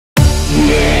So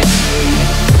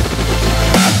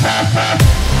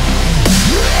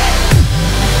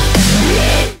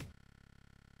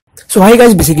hi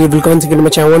guys, basically welcome once again to my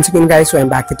channel once again guys. So I'm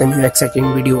back with a new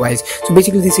exciting video guys. So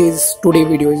basically today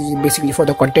video is basically for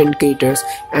the content creators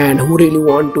and who really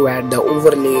want to add the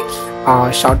overlay,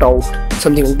 shout out,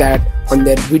 something like that on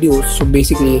their videos. So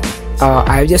basically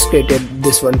I have just created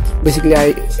this one. Basically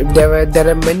there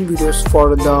are many videos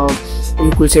for the, you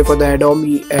could say, for the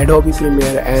Adobe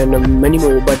Premiere and many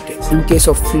more, but in case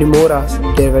of Filmora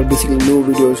there were basically no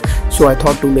videos, so I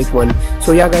thought to make one.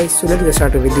 So yeah guys, so let's get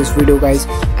started with this video guys.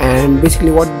 And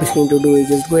basically what basically to do is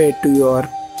just go ahead to your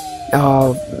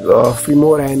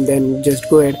Filmora and then just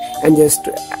go ahead and just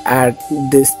add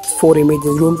this 4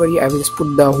 images. Don't worry, I will just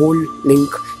put the whole link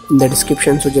in the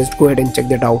description, so just go ahead and check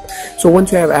that out. So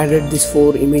once you have added these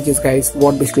 4 images guys,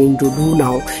 what basically you need to do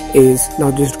now is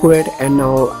now just go ahead and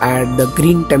now add the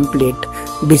green template.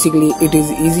 Basically it is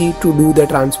easy to do the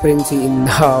transparency in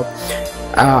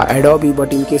Adobe,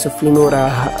 but in case of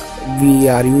Filmora we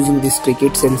are using this trick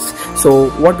itself. So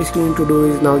what basically you need to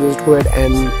do is now just go ahead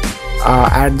and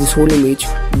add this whole image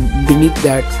beneath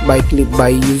that by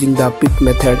using the pick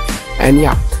method. And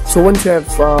yeah, so once you have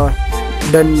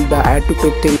done the add to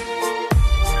pick thing,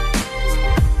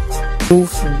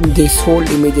 move this whole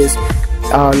images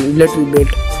a little bit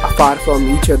far from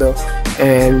each other.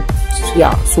 And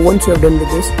yeah, so once you have done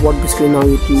with this, what basically now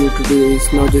you need to do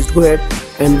is now just go ahead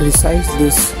and resize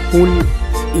this whole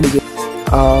image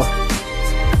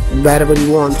wherever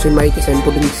you want. So in my case I'm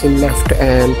putting this in left,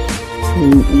 and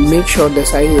make sure the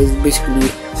size is basically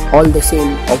all the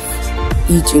same of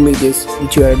each images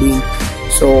which you are doing.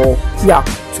 So yeah,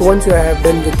 so once you have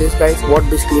done with this guys, what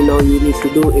basically now you need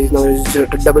to do is now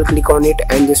just double click on it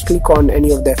and just click on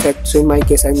any of the effects. So in my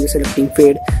case I'm just selecting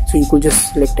fade, so you could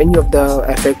just select any of the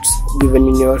effects given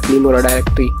in your Filmora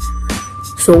directory.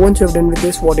 So once you have done with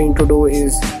this, what you need to do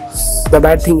is, the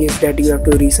bad thing is that you have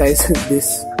to resize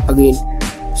this again.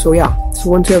 So yeah, so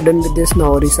once you have done with this,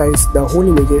 now resize the whole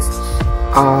images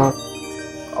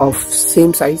of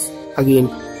same size again.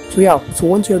 So yeah, so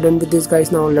once you have done with this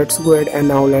guys, now let's go ahead and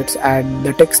now let's add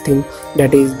the text thing,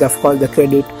 that is of course the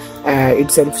credit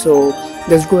itself. So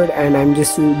just go ahead and I'm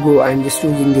just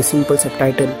using the simple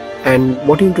subtitle, and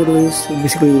what you need to do is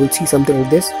basically you will see something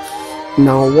like this.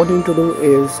 Now what you need to do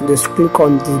is just click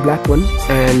on this black one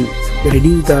and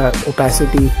reduce the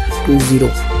opacity to 0.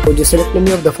 So just select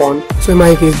any of the font. So in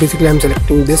my case basically I'm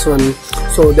selecting this one.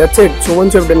 So that's it. So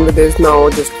once you've done with this, now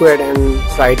just go ahead and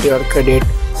write your credit.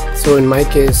 So in my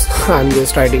case I'm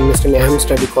just writing Mr.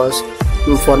 Hamster, because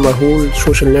for my whole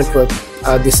social network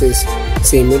this is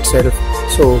same itself.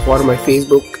 So for my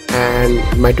Facebook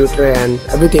and my Twitter and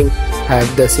everything I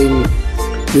have the same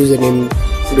username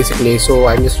basically. So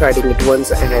I'm just writing it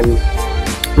once and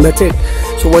that's it.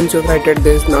 So once you've written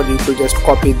this, now you could just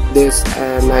copy this,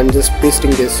 and I'm just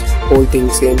pasting this whole thing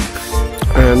same.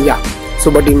 Yeah, so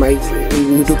but in my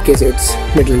YouTube case it's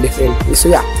little different. So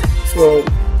yeah, so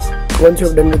once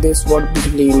you've done with this, what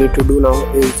basically you need to do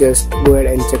now is just go ahead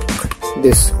and check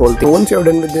this whole thing. Once you're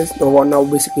done with this, now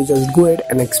basically just go ahead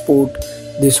and export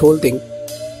this whole thing.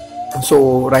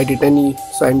 So write it any,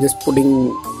 so I'm just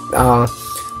putting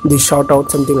this shout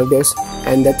out, something like this,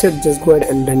 and that's it. Just go ahead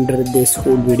and render this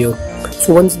whole video.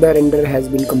 So once the render has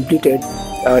been completed,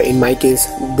 in my case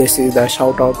this is the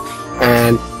shout out,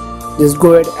 and just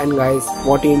go ahead and guys,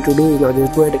 what you need to do is now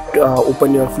just go ahead and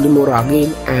open your Filmora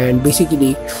again, and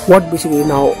basically what basically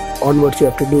now onwards you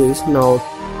have to do is now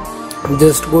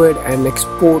just go ahead and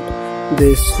export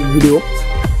this video,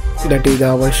 that is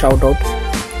our shout out,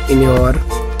 in your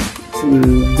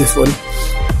this one.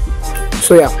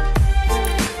 So yeah,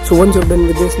 so once you're done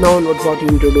with this, now what you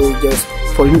need to do is just,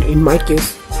 for in my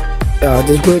case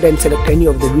just go ahead and select any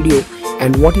of the video,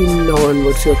 and what you now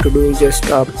onwards you have to do is just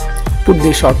put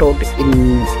the shout out in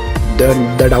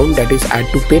the down, that is add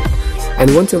to pick.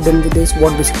 And once you're done with this,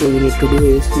 what basically you need to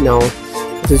do is now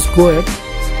just go ahead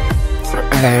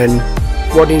and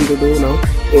what you need to do now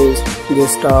is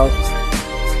just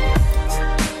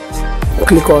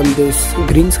click on this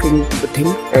green screen thing,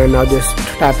 and now just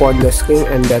tap on the screen,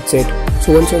 and that's it.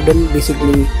 So once you're done,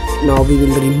 basically now we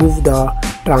will remove the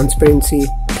transparency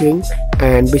thing,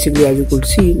 and basically as you could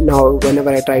see now, whenever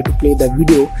I try to play the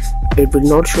video, it will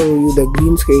not show you the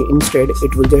green screen. Instead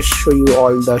it will just show you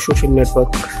all the social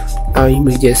network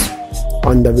images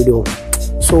on the video.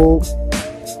 So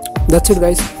that's it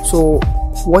guys. So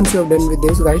once you have done with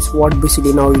this guys, what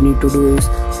basically now you need to do is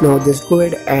now just go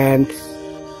ahead and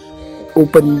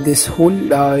open this whole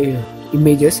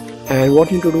images, and what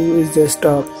you need to do is just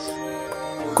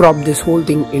crop this whole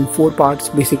thing in 4 parts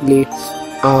basically,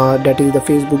 that is the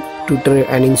Facebook, Twitter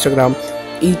and Instagram,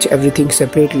 everything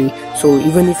separately. So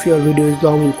even if your video is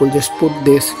long, you could just put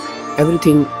this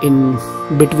everything in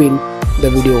between the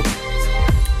video.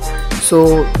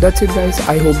 So that's it guys.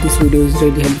 I hope this video is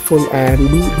really helpful, and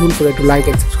don't forget to like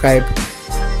and subscribe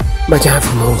my channel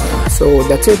for more. So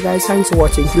that's it guys, thanks for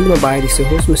watching. Till bye bye. This is your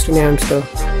host Mr. Nyamster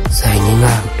signing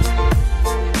out.